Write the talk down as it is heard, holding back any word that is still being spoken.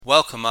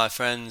Welcome, my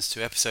friends,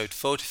 to episode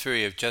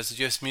 43 of Jazz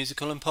Adjust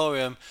Musical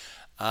Emporium.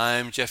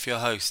 I'm Jeff, your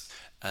host,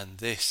 and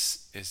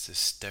this is the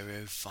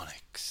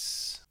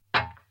Stereophonics.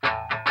 I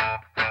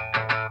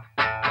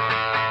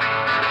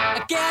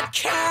get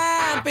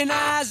camping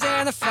eyes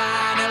in the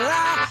final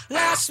hour.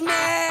 Last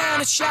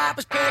minute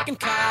shoppers picking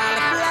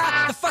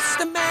cauliflower. The fuss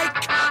to make,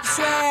 I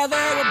swear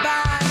they were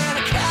buying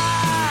a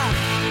car.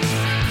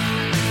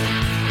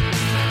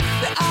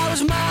 They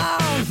always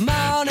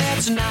moan,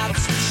 it's not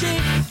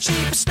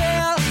cheaper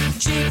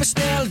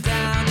still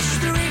down the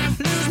street.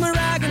 Lose my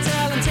rag and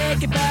tell them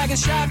take it back and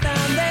shop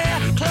down there.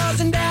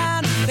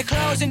 They're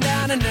closing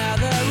down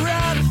another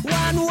road.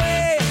 One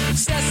way,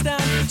 sets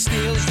down,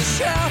 steals the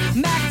show.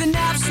 Mac the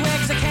nap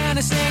swigs, the kind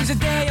of sings a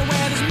day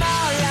where there's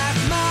more life,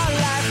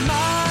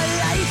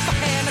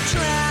 and a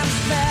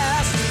tram's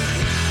best.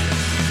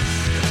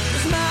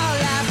 There's more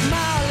life,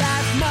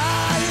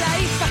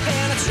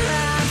 and a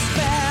tram's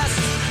best.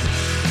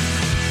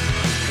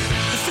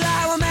 The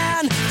flower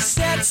man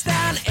sits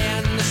down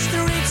in the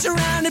street,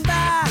 surrounded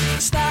by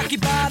stocky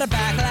bought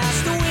back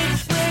last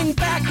week. Bring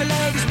back the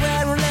ladies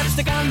wearing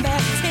lipstick on their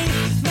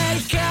teeth.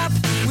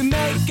 We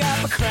make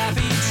up a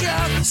crappy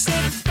joke.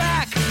 Sit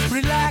back,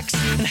 relax,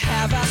 and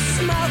have a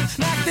smoke.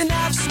 Mac the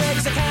knife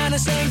swigs, the kind of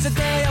sings a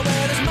day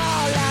where there's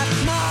more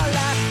life,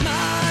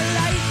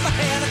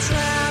 and a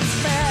tram's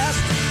fest.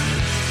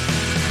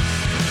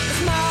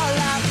 There's more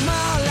life,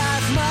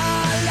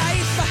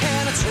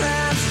 and a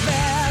tram's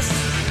fest.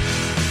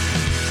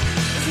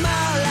 There's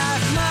more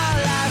life,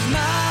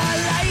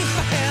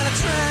 and a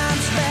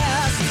tram's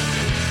fest.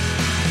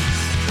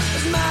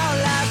 There's more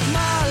life,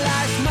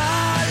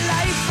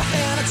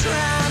 and a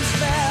tram's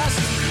fest.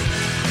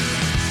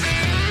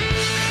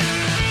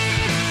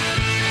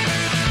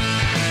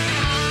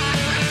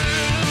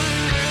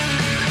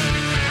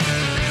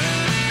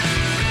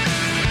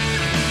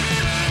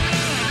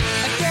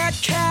 I get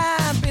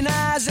camping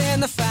eyes in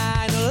the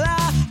final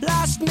hour.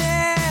 Last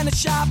minute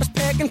shoppers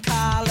picking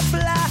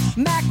cauliflower.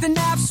 Mac the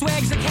knife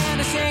swigs, the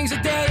candy sings a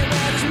day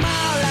where there's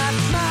more life,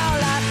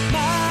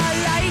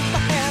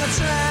 and a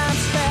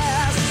tram's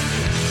fest.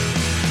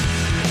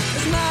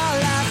 There's more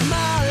life,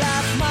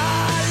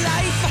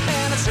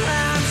 and a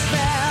tram's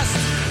fest.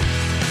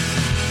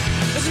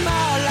 There's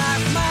more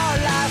life,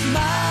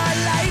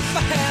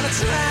 and a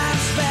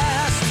tram's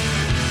fest.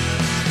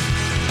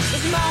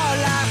 There's more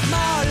life,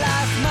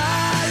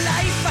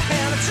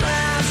 and a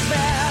tram's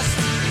fest.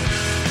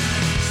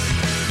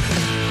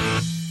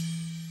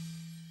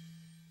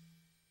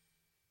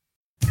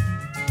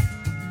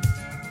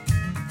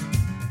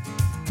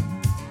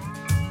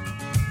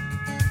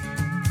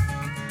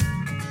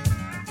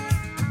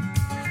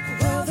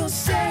 Well, they'll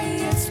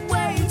say it's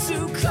way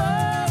too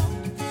cold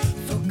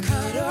for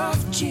cut-off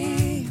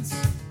jeans,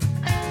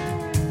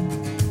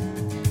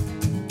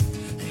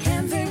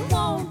 and they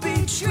won't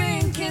be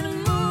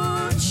drinking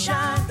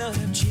moonshine, they'll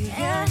have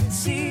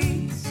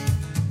GNTs.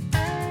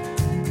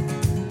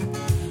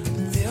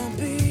 They'll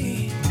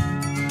be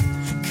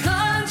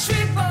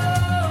country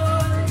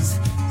boys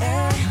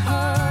at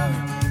home,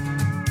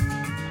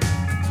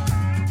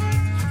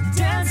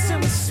 dancing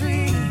with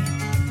sweet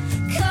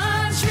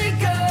country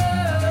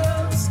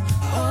girls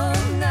all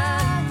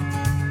night.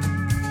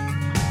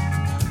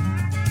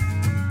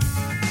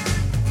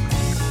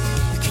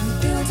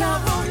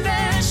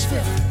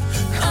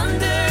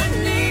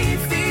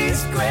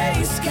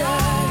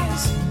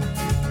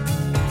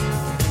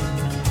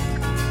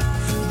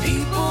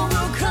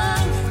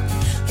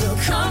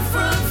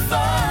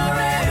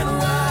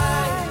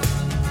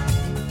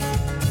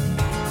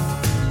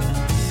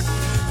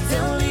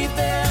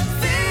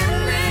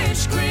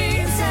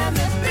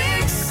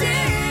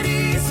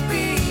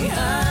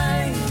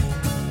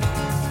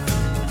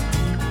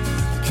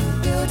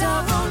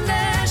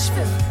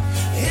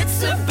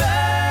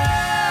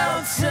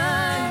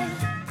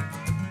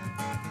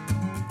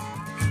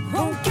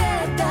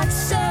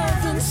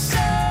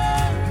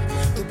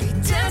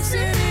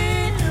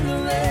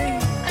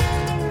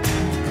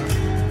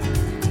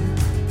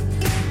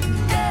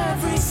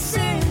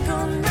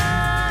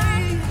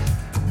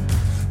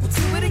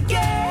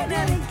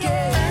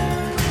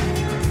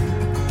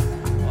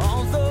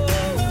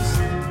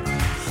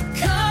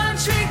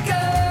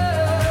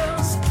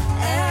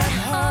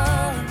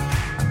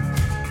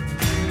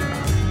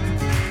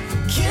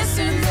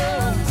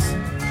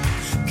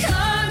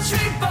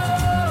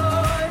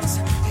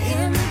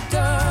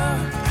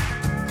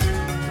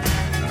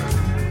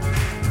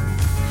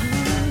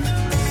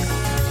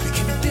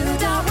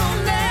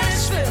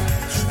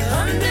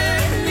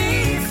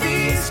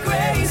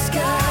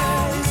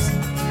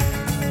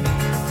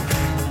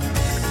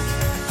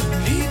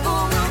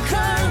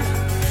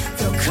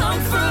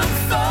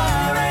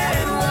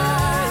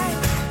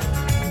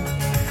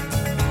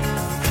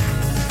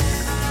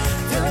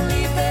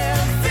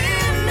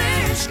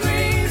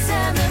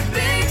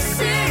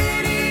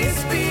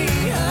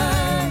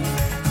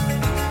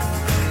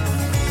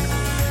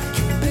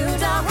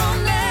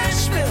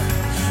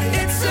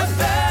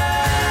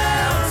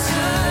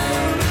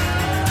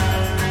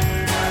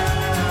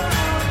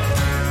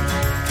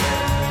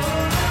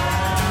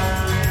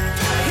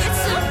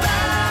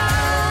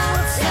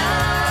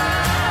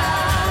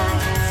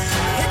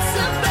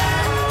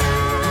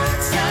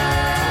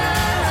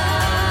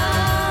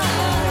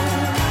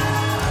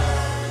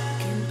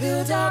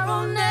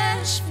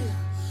 Nashville,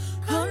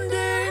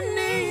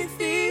 underneath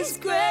these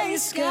gray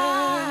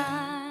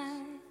skies.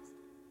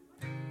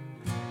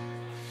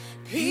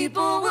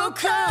 People will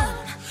come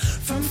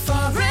from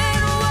far and wide.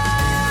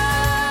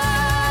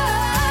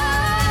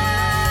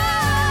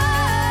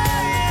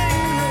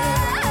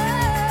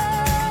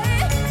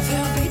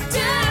 They'll be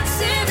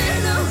dancing in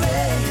the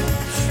rain.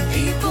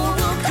 People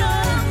will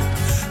come,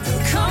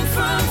 they'll come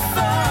from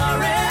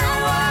far and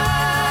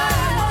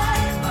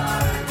wide.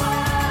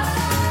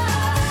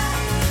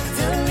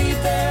 They'll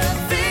leave their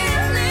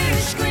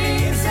village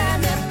screens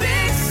and their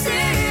big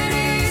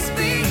cities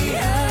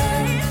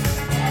behind.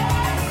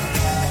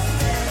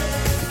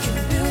 We can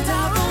build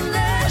our own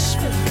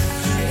Nashville.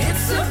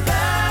 It's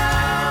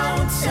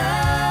about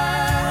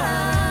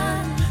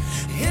time.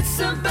 It's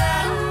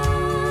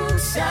about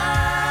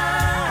time.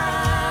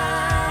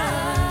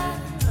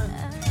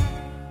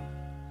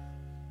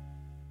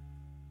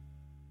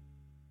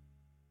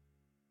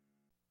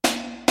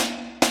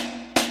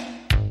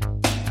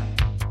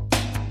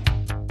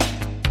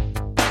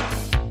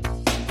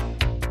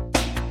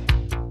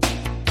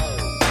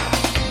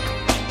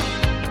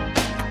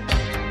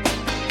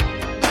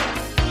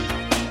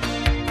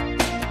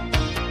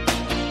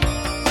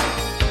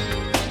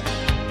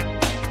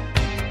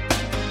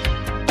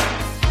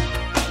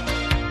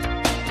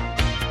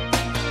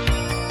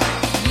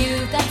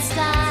 You've got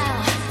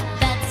style,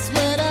 that's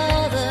what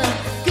all the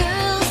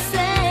girls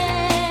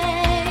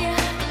say.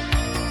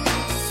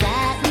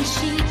 Satin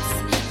sheets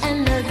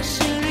and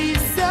luxury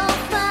so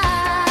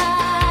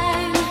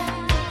fine.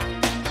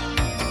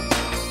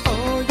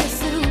 All your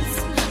suits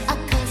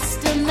are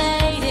custom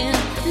made in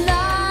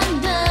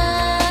London.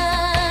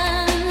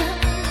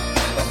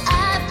 Well,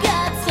 I've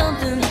got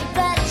something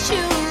that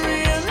you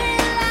really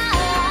like.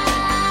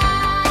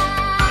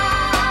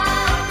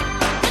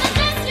 Gonna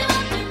dress you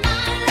up in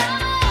my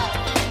love.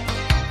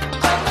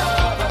 All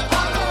over,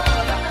 all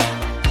over.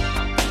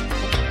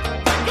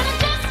 Gonna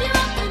dress you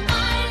up in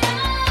my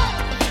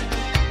love.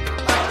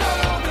 All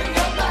over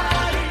your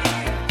body.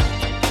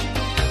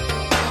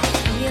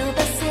 Feel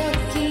the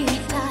silky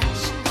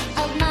touch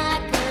of my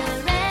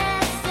caresses.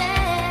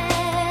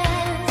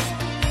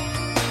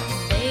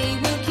 They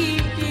will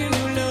keep you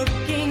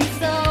looking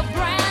so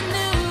brand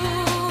new.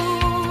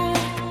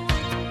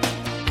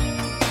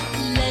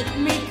 Let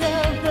me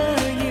cover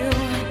you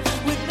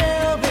with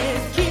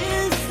velvet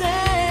kisses.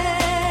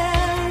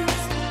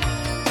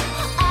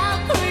 I'll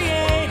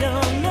create a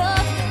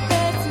love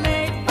that's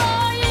made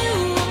for you.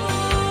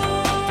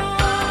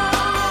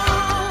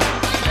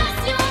 Dress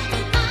you up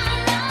in my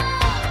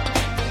love.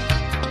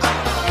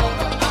 All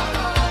over, all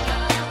over.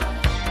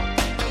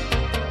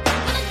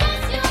 Gonna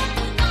dress you up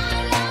in my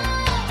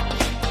love.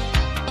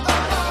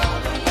 All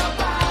over your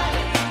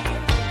body.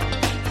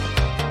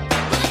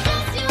 Gonna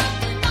dress you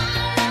up in my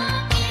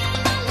love,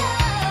 in my love.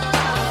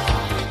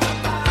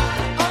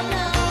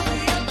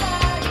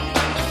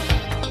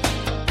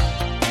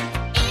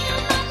 All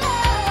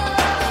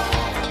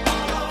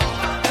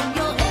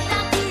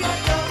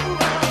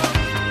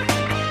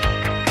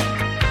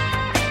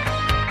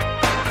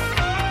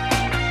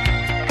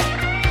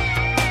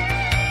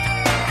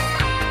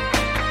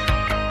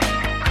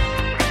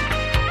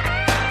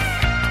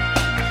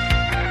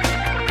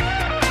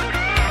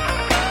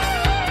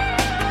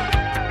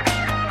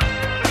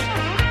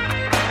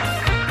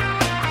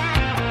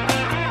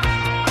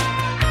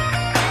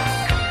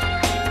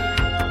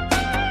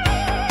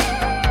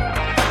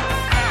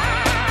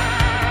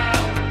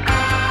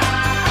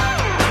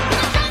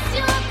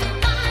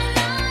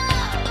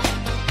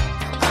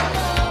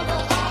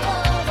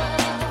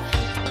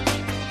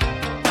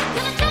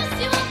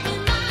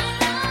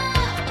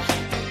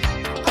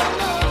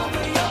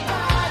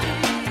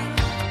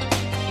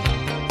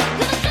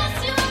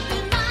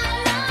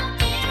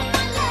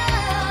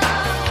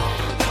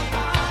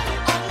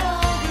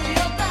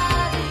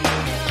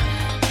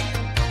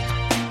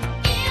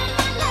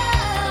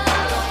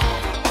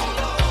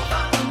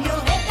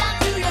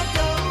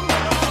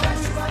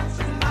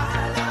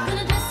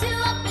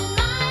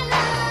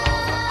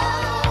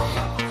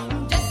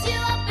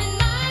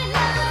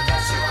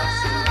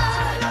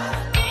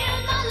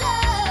your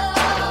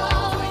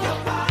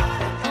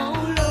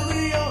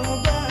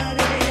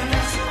body.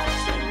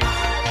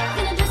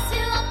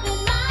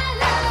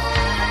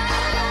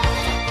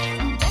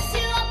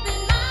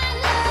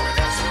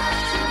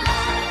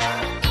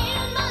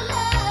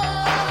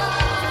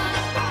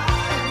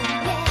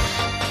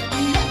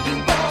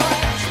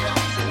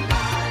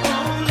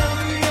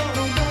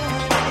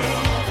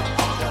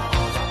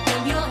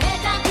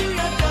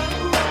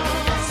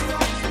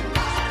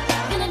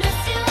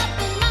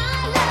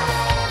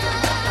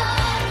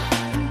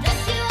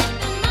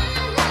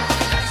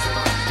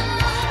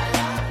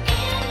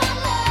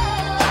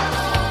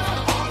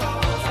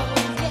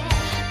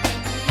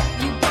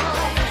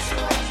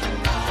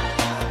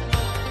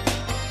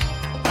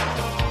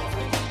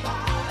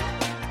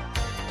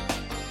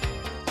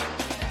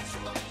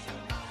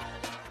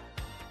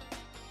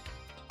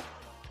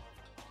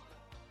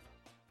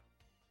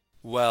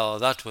 Well,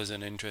 that was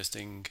an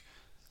interesting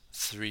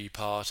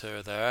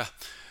three-parter there.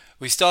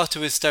 We started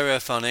with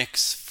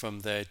Stereophonics from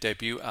their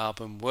debut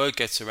album Word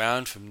Gets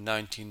Around from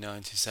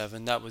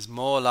 1997. That was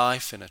More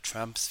Life in a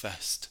Tramp's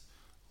Fest.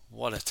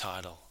 What a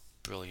title.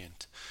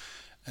 Brilliant.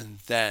 And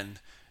then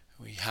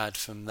we had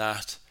from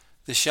that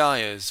The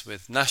Shires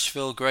with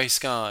Nashville Grey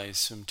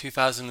Skies from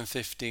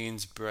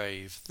 2015's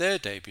Brave, their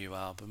debut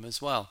album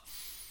as well.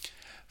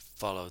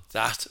 Followed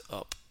that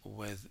up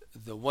with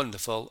the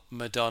wonderful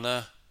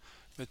Madonna,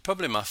 with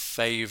probably my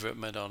favourite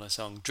Madonna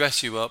song,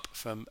 Dress You Up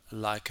from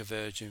Like a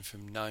Virgin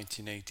from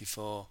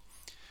 1984.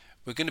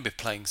 We're going to be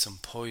playing some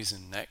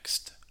Poison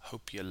next.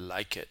 Hope you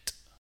like it.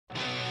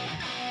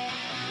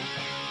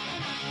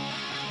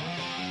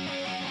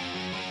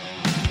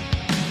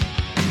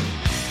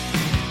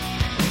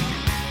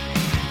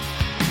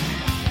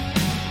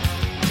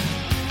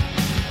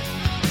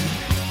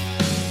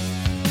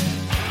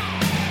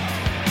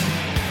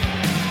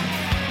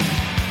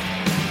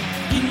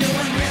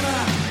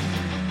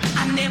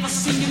 Never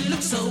seen you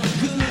look so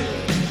good.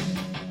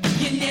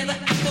 You never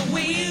act the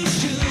way you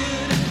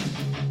should.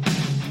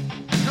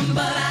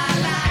 But I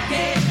like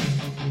it,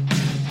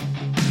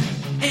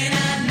 and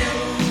I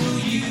know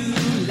you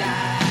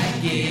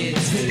like it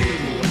too.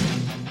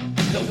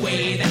 The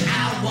way that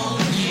I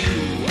want you,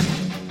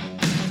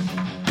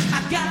 I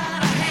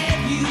gotta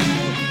have you.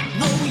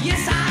 Oh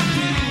yes I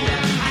do.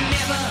 I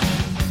never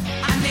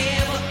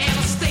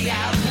ever stay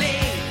out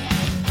late.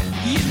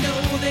 You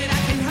know that I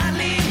can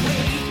hardly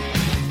wait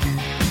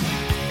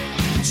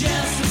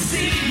just to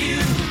see you,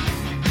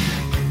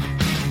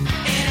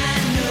 and I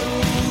know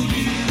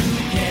you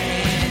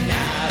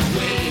cannot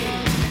wait.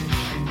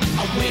 I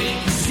wait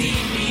to see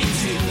me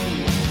too.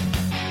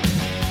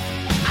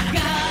 I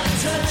gotta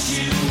touch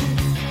you,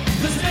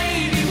 'cause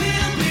baby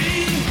we'll be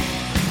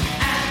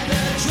at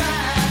the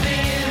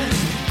drive-in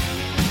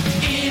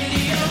in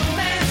the old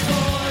man's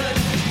Ford,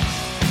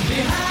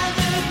 behind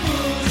the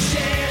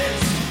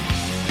bushes,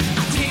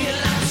 until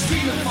I'm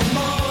screaming for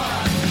more.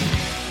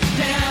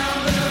 Down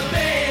the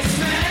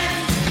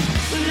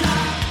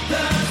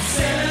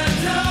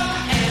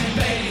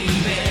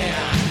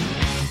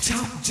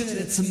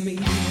to me,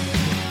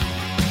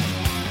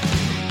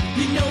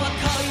 you know I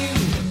call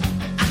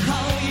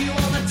you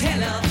on the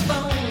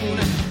telephone.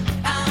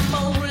 I'm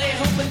only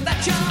hoping that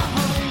you're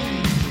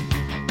home,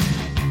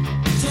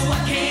 so I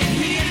can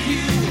hear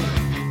you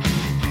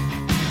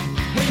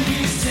when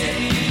you say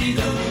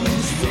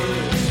those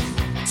words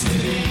to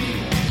me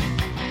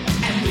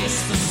and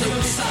whisper so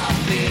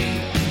softly.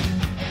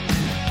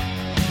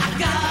 I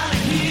gotta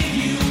hear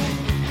you,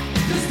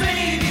 'cause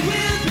baby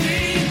we'll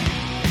be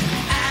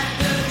at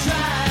the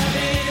drive.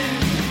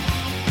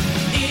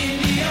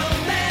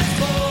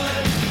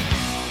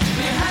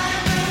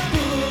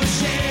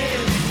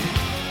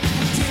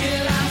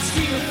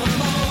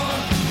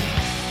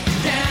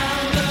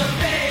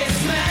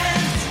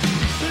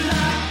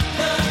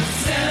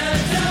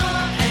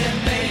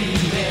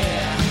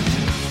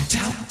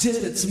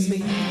 Did it to me.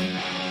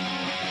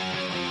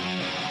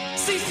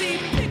 CC,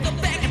 pick up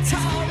that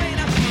guitar and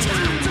I'm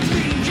time to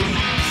be.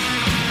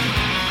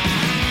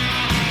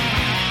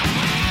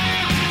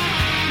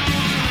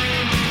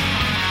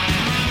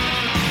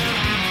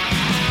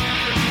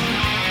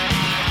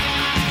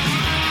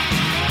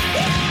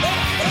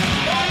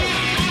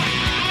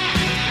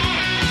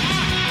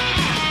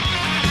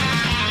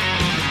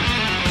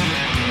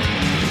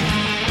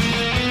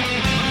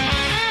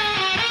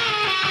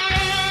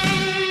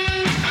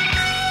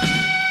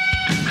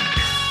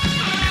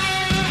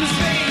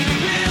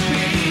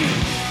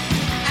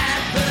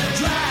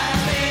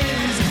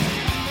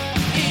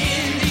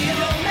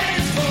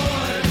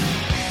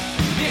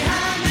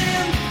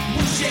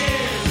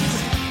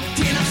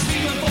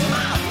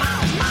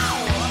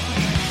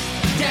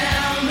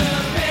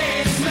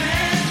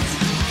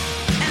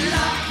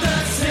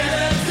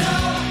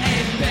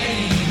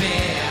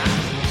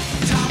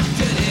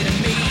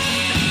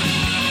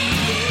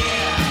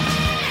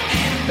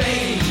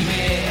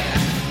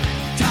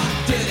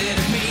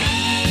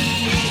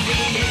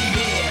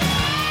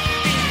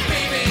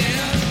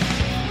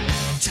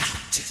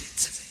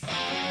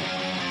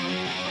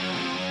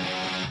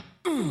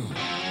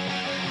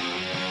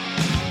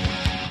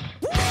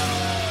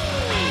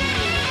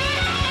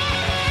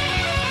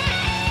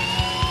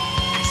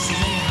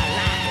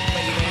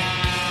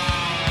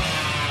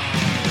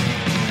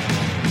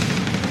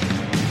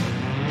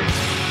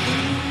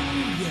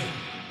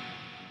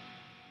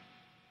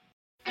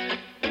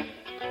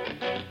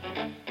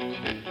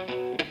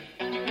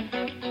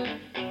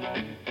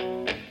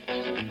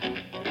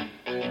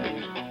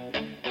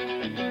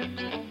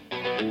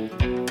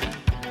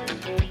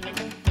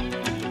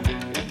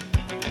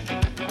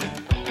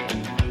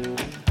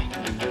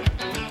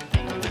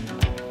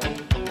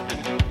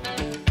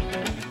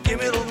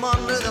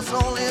 that's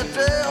only a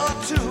day or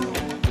two.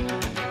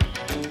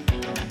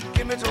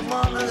 Give me till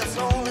Monday, that's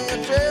only a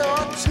day or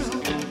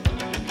two.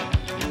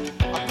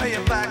 I'll pay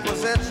you back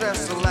with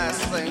interest, the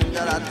last thing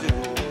that I do.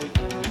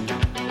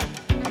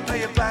 I'll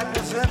pay you back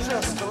with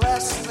interest, the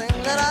last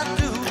thing that I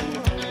do.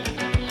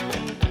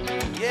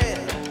 Yeah.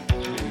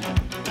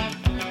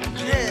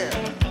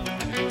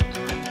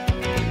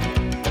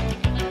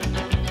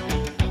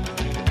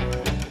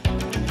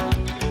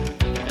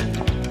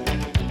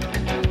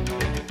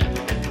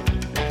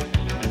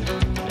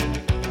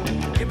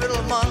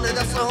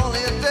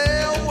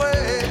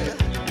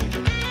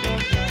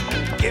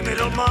 Give me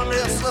the money,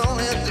 it's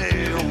only a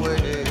day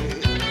away.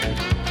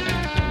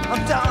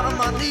 I'm down on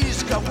my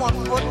knees, got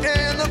one foot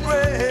in the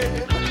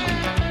grave.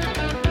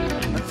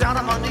 I'm down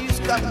on my knees,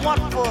 got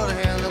one foot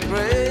in the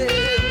grave.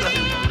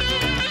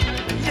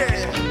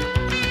 Yeah.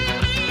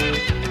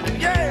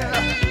 Yeah.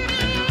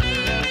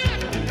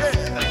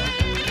 Yeah.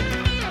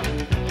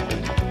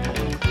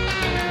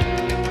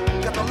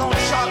 Got the long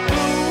shot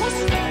blues.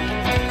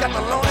 Got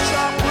the long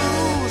shot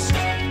blues.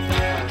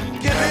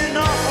 Give me an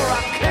offer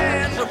I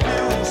can't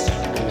refuse.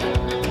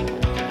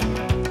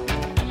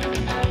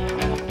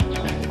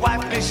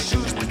 Wipe me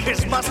shoes, my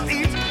kids must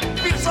eat.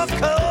 Feet so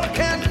cold, I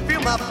can't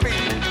feel my feet.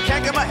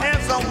 Can't get my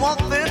hands on one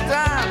thin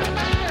dime.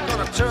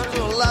 Gonna turn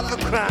to a life of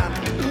crime.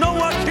 No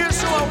one here,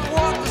 so I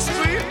walk the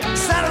street.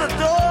 Sat at the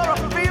door, I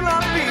feel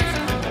on beat.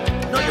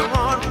 No, you're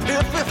on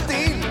pill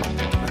 15.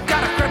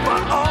 Got a grip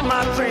on all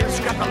my dreams.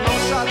 Got the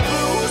long shot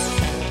blues.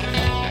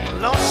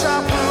 Long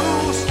shot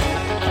blues.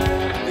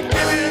 You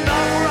give me an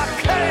offer I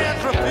can't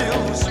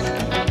refuse.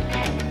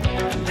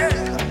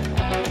 Yeah.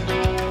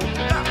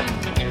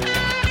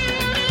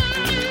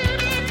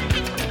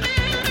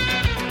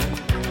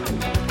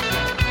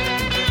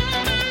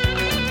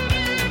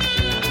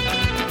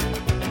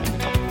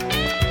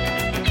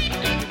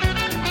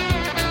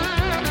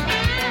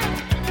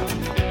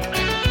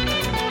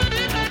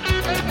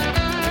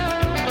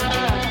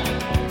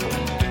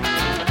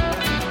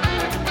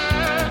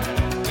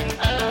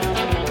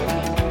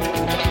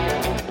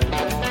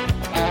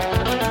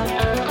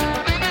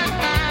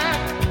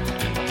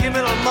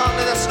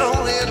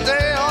 Only a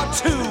day or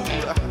two.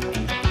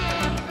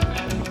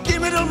 Give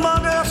me the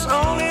money, it's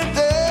only a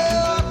day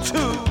or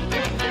two.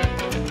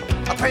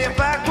 I pay it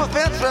back with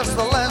interest,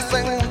 the last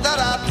thing that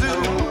I do.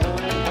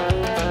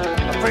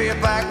 I pay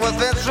it back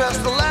with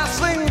interest, the last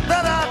thing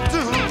that I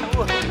do.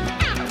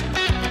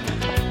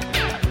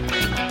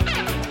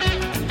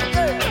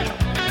 Yeah.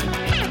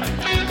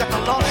 Got the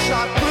long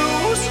shot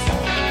blues.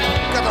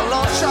 Got the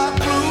long shot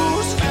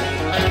blues.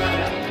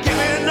 Give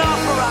me an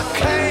offer I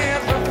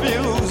can't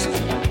refuse.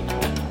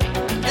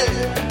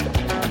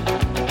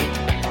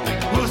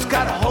 Who's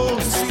got a hold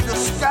to see the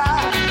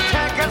sky?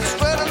 Can't get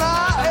straight and I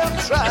have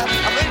tried.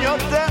 I'm in your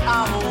debt,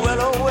 I'm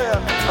well aware.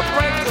 I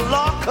break the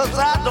law cause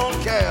I don't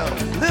care.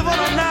 Live on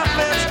a knife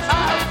edge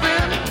I've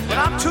been, but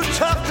I'm too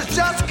tough to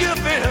just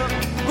give in.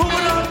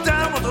 Moving on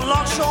down with the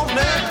longshore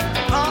men.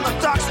 On the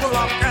docks we'll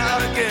lock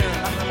out again.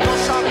 Long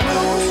shot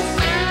blues.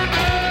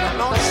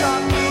 Long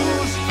shot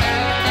blues.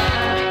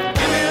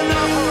 Give me an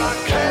offer I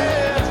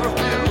can't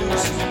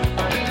refuse.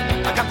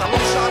 I got the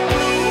long shot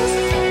blues.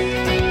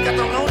 Got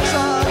the long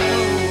shot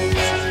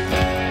blues.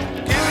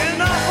 Give me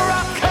an offer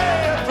I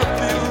can't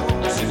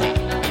refuse.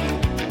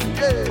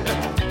 Yeah.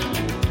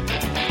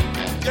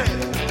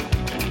 Yeah.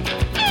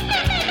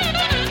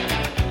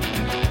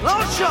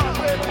 Long shot,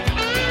 baby.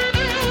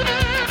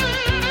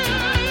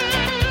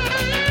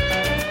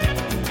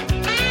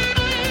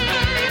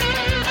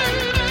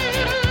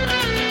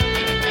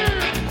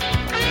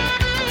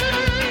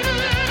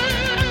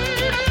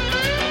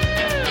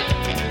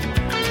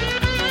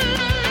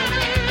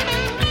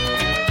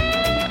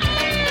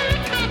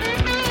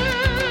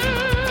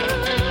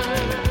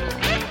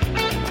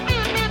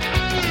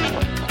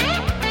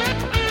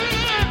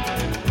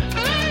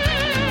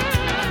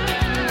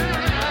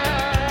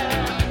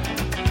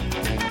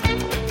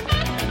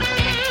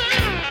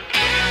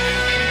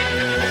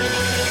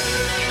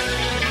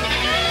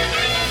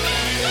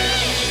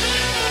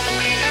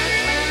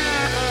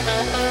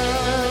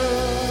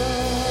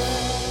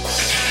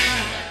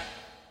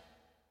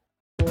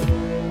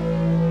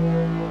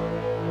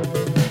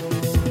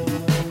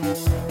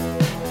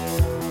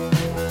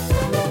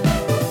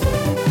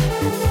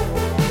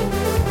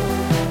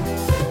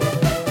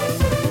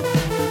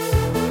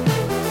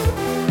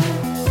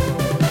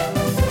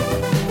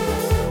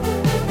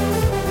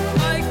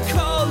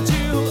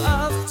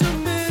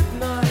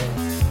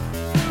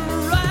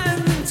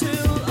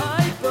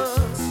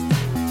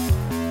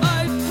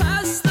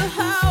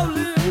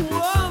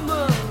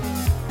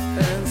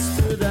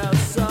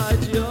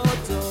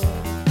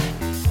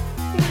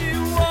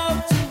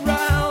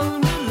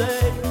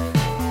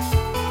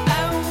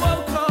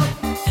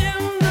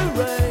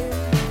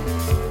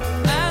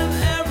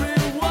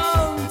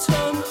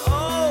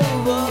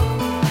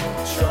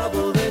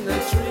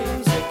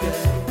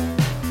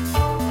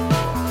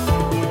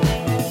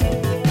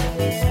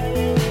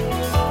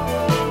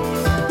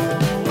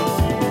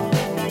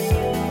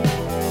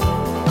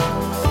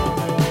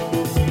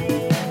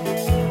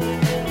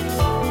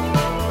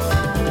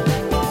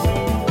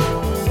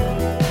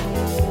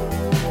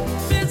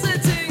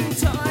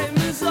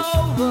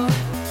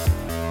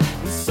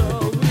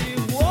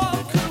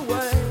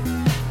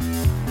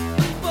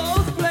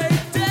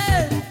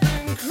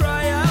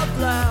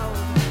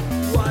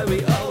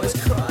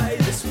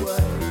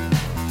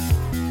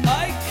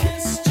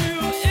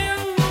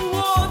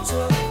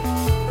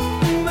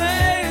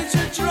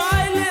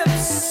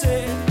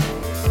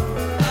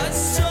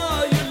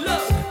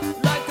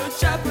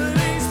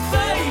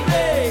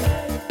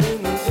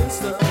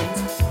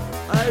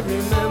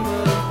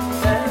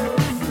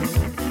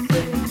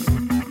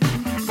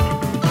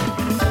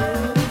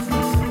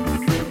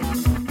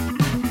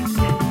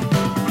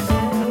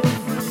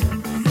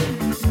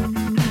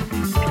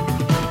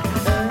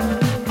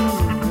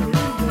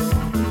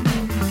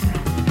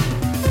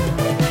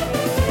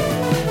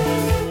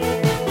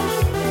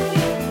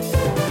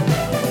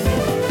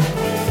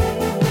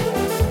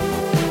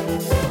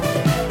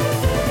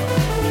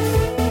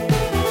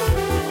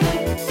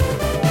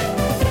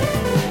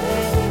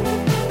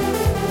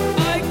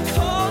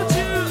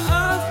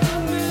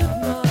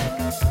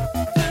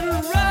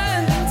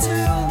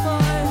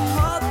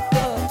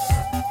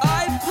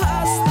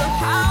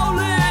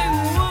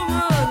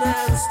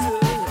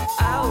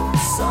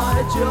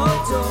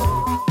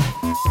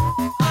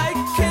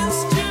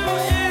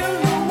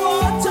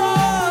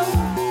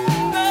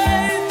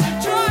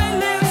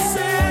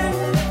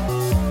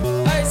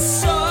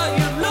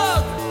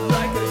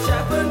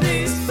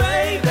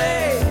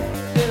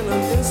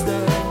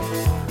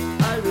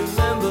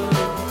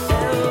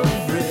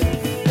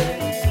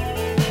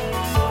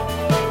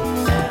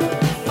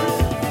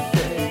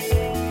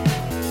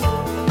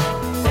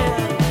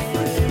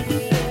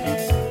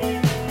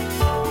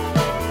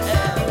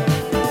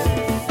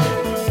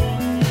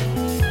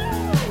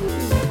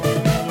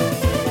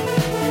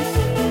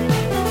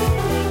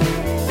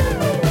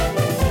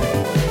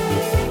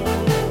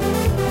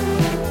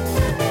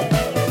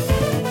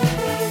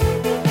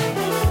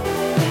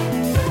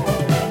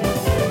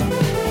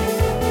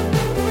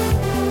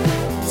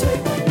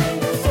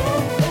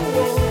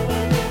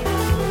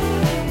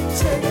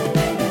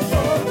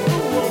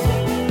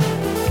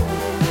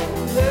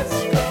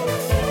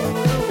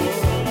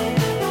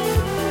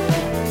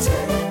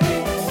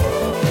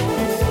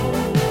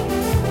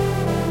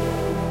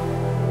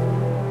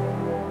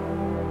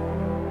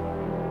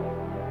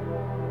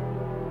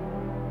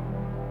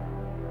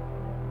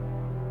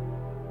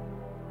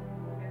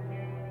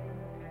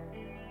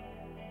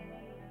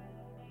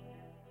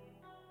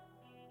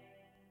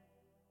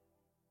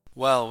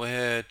 Well, we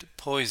heard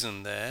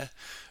Poison there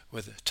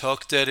with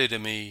Talk Dirty to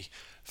Me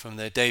from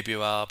their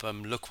debut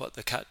album Look What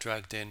the Cat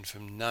Dragged In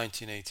from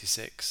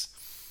 1986.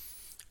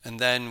 And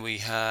then we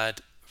had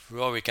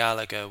Rory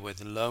Gallagher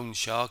with Lone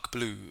Shark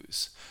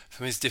Blues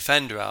from his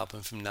Defender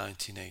album from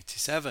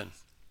 1987.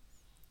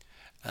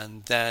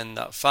 And then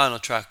that final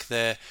track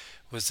there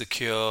was The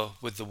Cure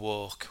with The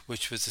Walk,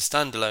 which was a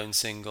standalone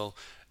single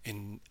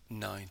in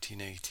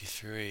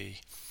 1983.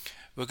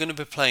 We're going to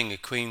be playing a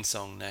Queen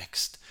song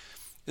next.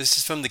 This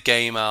is from the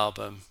Game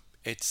album.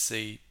 It's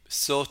the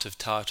sort of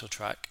title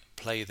track,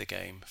 Play the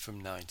Game, from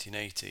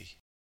 1980.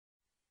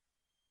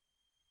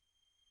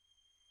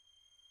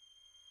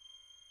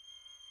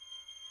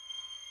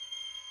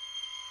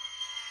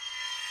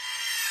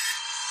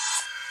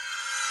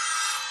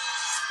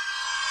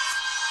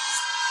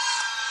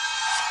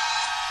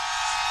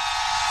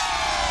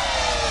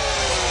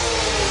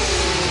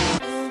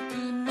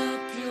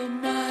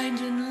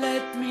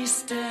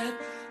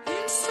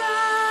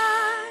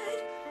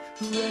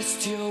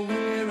 Rest your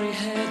weary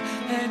head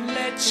and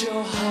let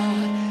your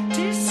heart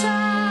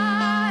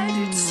decide.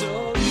 It's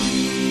so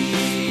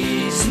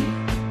easy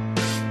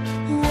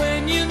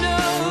when you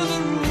know the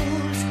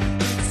rules.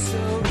 It's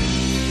so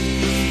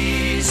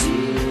easy.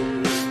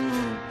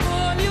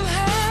 All you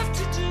have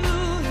to do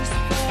is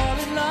fall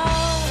in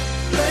love.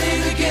 Play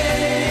the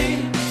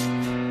game.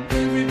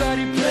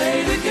 Everybody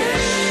play the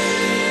game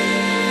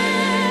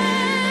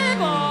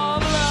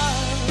of love.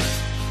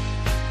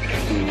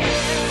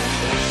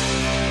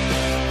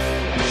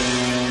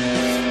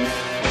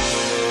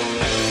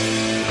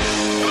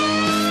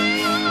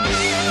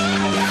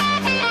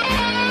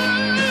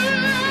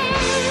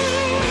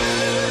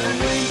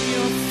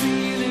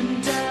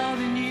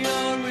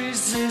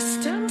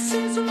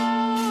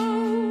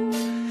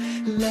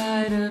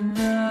 Light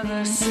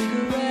another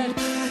cigarette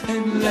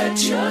and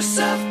let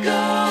yourself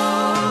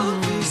go.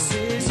 This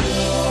is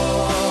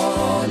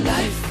your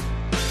life.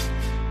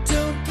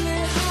 Don't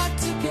play hard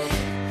to get.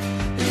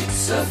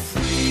 It's a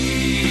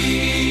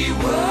free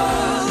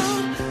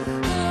world.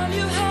 All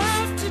you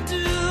have to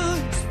do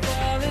is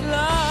fall in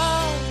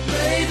love.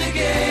 Play the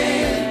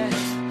game.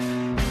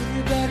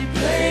 Everybody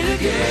play the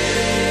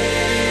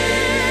game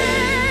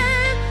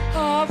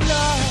of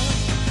love.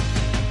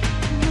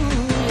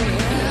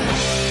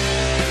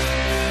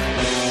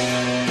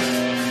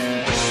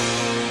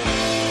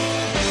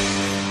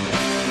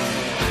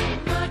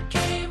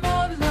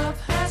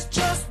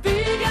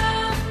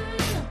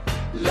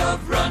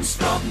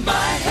 From my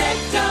head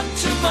down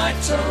to my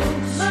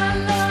toes, my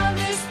love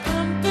is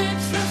pumping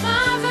through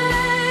my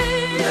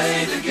veins.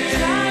 Play the game,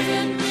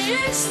 driving me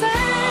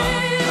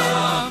insane.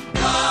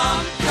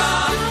 Come,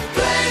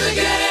 play the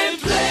game,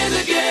 play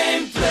the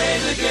game, play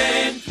the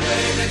game,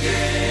 play the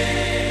game.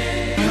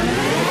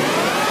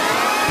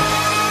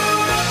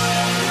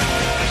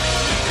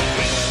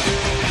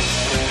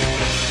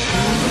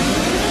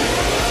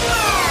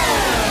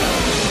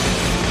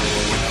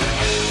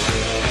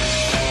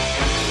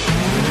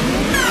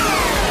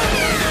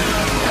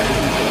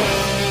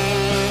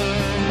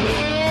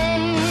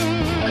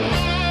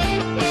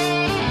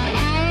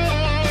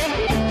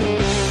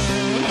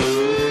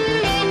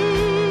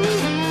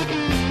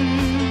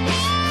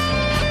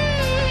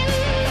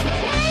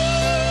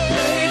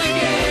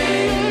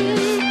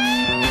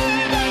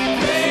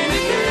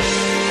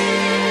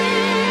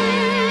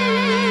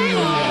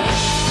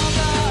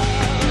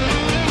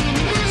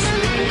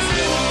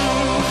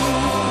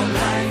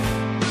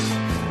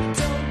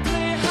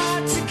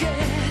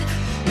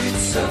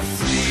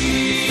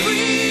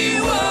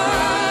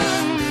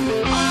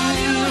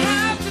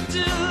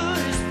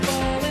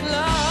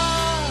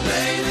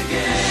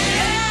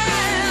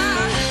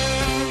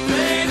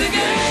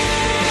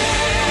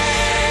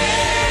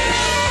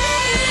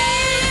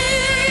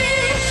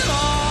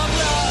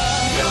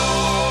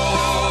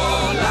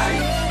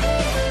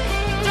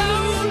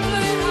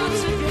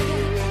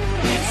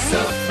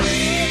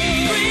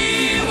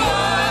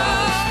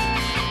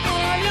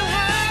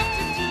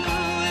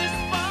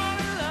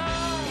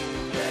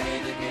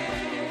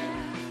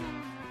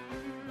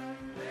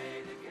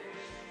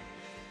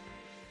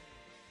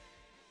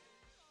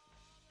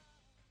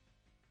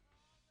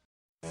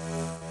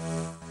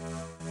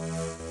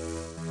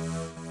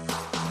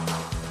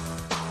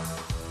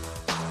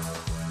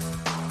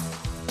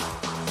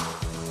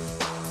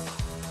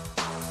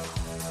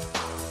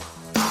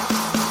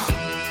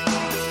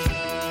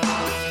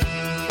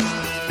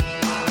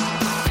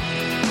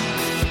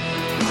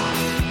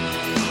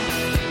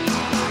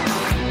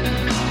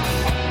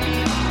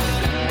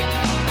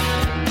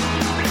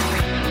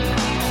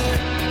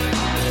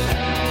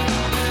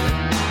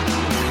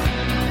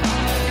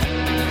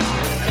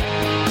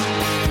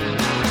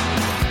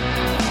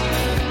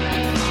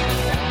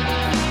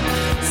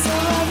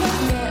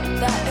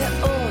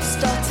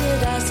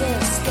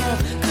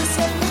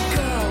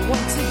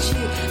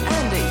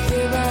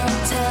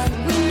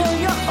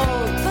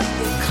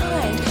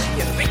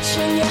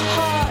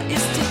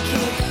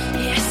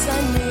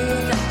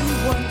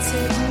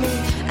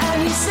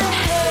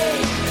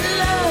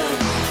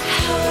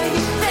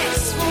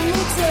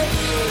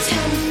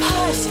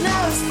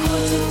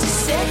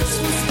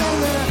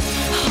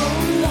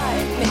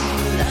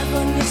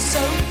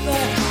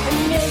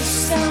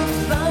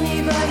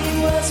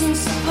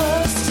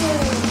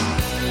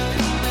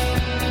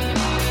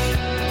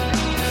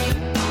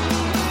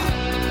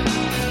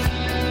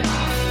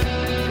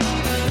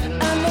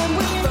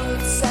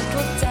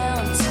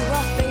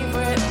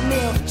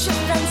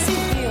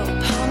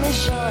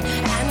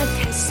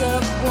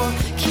 up one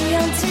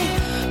Chianti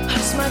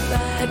past my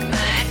bed.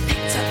 I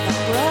picked up the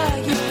bra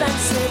you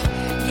fancied.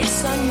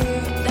 Yes, I knew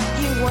that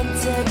you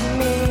wanted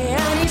me.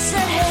 And he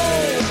said,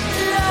 hey,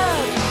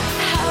 love,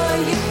 how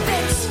are you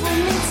fixed? We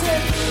need to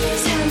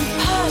 10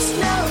 past,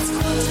 now it's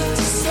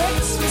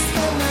 5:45. We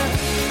spent the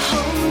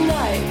whole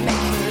night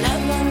making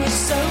love on your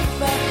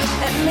sofa.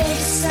 It may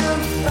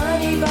sound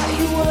funny, but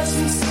you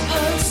wasn't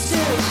supposed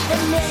to.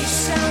 It may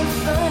sound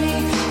funny,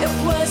 it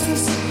wasn't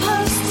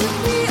supposed to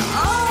be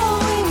all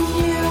we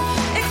knew.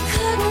 It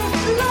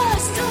couldn't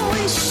last, and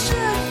we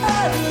should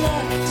have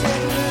left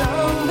it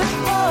long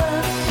before.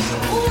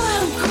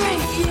 What a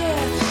great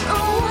year,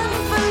 and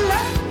wonderful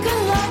luck,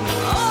 and like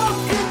all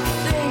good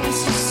things,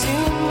 you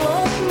soon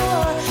want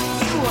more.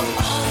 You were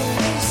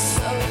always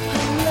so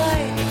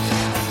polite.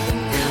 I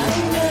think I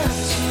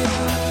loved you.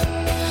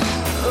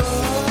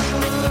 Oh.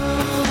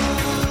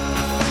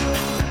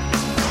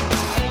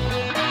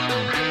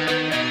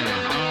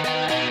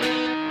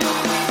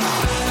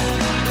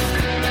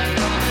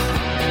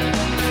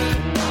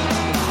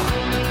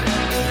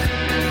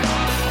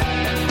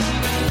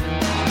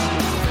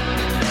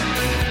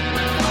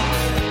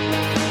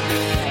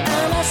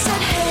 And I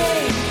said,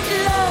 hey,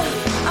 love,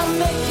 I'm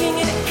making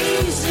it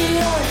easy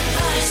on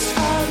us,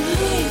 on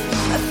me.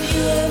 A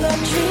few of our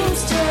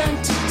dreams turned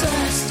to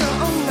dust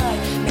all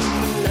night,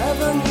 making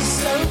love on your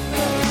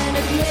sofa. And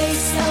it may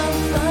sound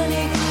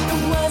funny,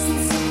 it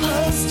wasn't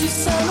supposed to.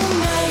 Summer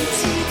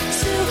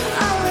 92,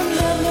 I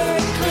remember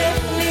it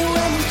clearly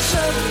when we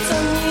choked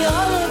on the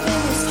olive in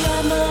his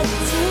Scott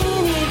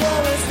martini.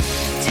 There was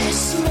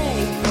dismay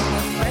from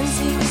the friends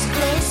he was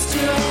close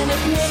to. And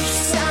it may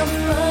sound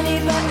funny,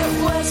 but it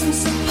wasn't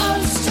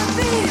supposed to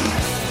be.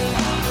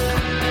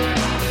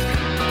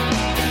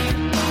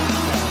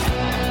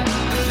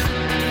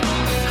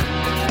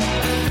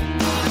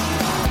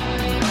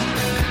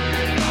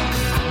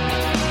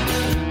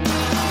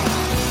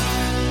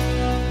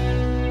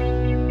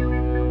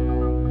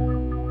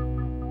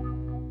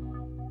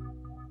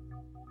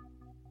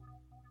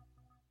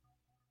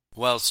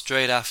 Well,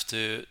 straight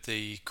after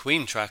the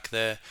Queen track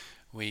there,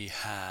 we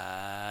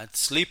had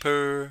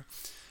Sleeper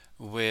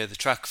with a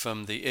track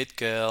from the It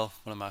Girl,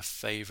 one of my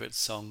favourite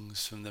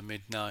songs from the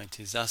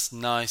mid-90s. That's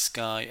Nice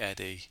Guy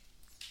Eddie.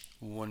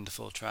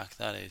 Wonderful track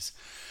that is.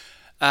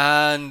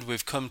 And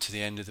we've come to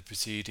the end of the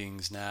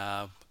proceedings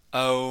now.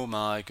 Oh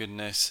my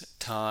goodness,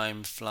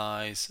 time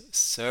flies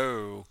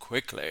so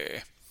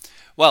quickly.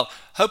 Well,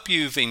 hope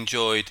you've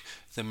enjoyed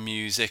the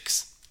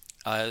musics.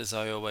 As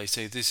I always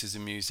say, this is the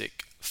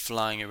music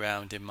flying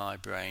around in my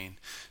brain.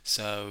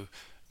 So,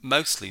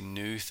 mostly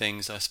new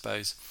things, I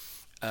suppose.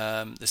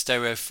 The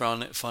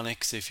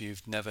Stereophonics, if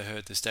you've never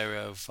heard the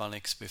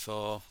Stereophonics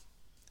before,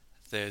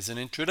 there's an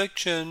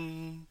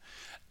introduction.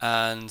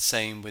 And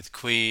same with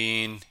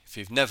Queen. If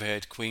you've never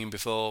heard Queen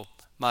before,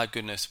 my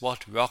goodness,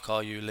 what rock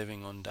are you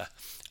living under?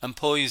 And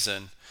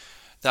Poison,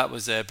 that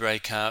was their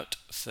breakout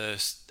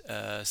first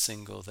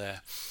single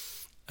there.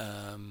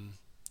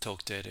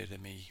 Talk Dirty to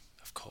Me,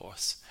 of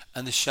course.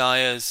 And the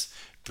Shires,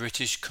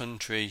 British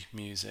country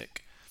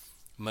music.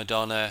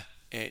 Madonna,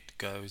 It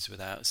Goes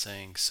Without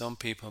Saying. Some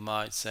people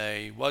might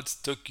say, what's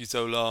took you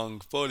so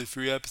long?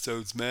 43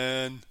 episodes,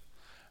 man.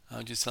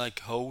 I'm just like,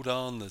 hold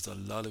on, there's a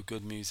lot of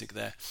good music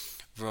there.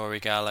 Rory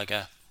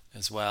Gallagher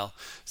as well.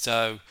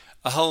 So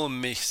a whole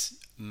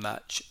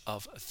mismatch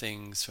of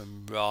things,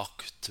 from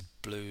rock to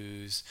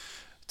blues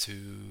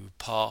to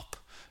pop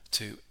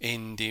to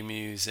indie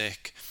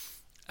music,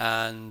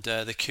 and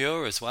The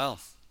Cure as well.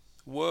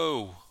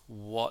 Whoa,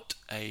 what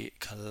a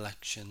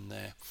collection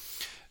there.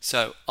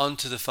 So on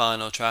to the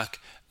final track.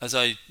 As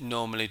I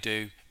normally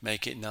do,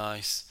 make it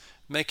nice,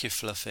 make it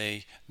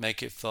fluffy,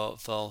 make it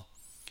thoughtful,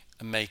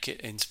 and make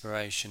it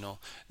inspirational.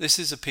 This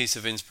is a piece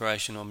of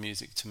inspirational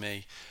music to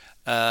me.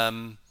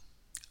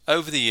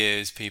 Over the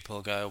years,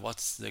 people go,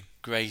 what's the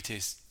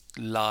greatest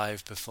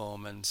live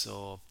performance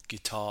or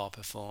guitar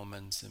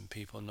performance? And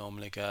people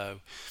normally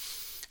go,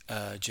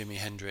 Jimi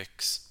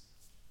Hendrix.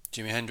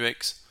 Jimi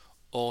Hendrix,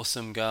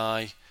 awesome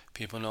guy.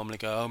 People normally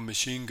go, oh,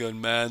 Machine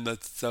Gun Man,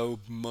 that's so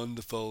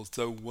wonderful,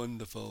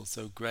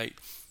 so great.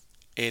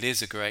 It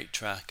is a great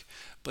track.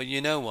 But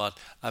you know what?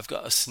 I've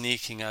got a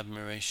sneaking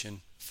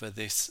admiration for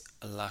this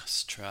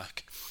last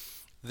track.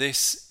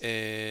 This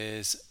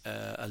is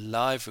a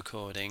live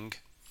recording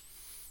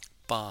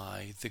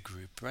by the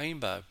group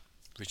Rainbow.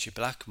 Richie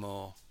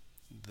Blackmore,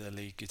 the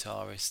lead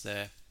guitarist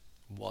there,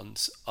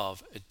 once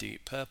of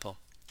Deep Purple.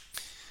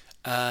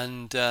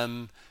 And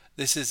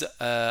this is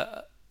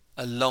a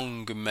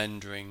long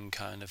meandering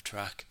kind of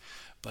track,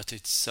 but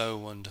it's so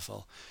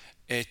wonderful.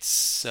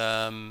 It's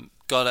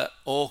got an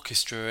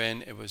orchestra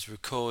in. It was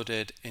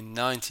recorded in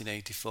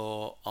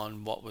 1984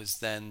 on what was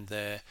then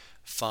their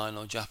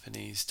final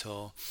Japanese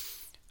tour,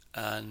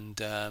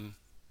 and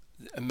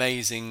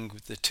amazing,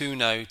 the two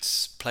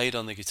notes played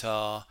on the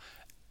guitar,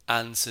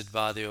 answered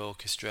by the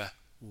orchestra.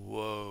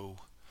 Whoa.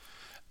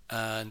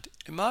 And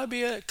it might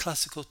be a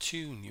classical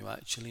tune, you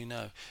actually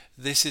know.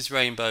 This is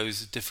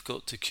Rainbow's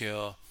Difficult to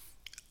Cure,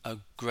 a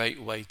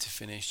great way to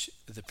finish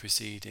the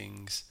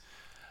proceedings.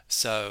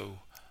 So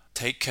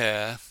take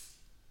care.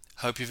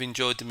 Hope you've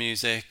enjoyed the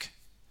music.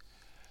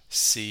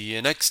 See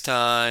you next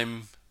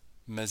time.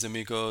 Mes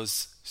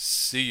amigos.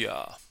 See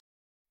ya.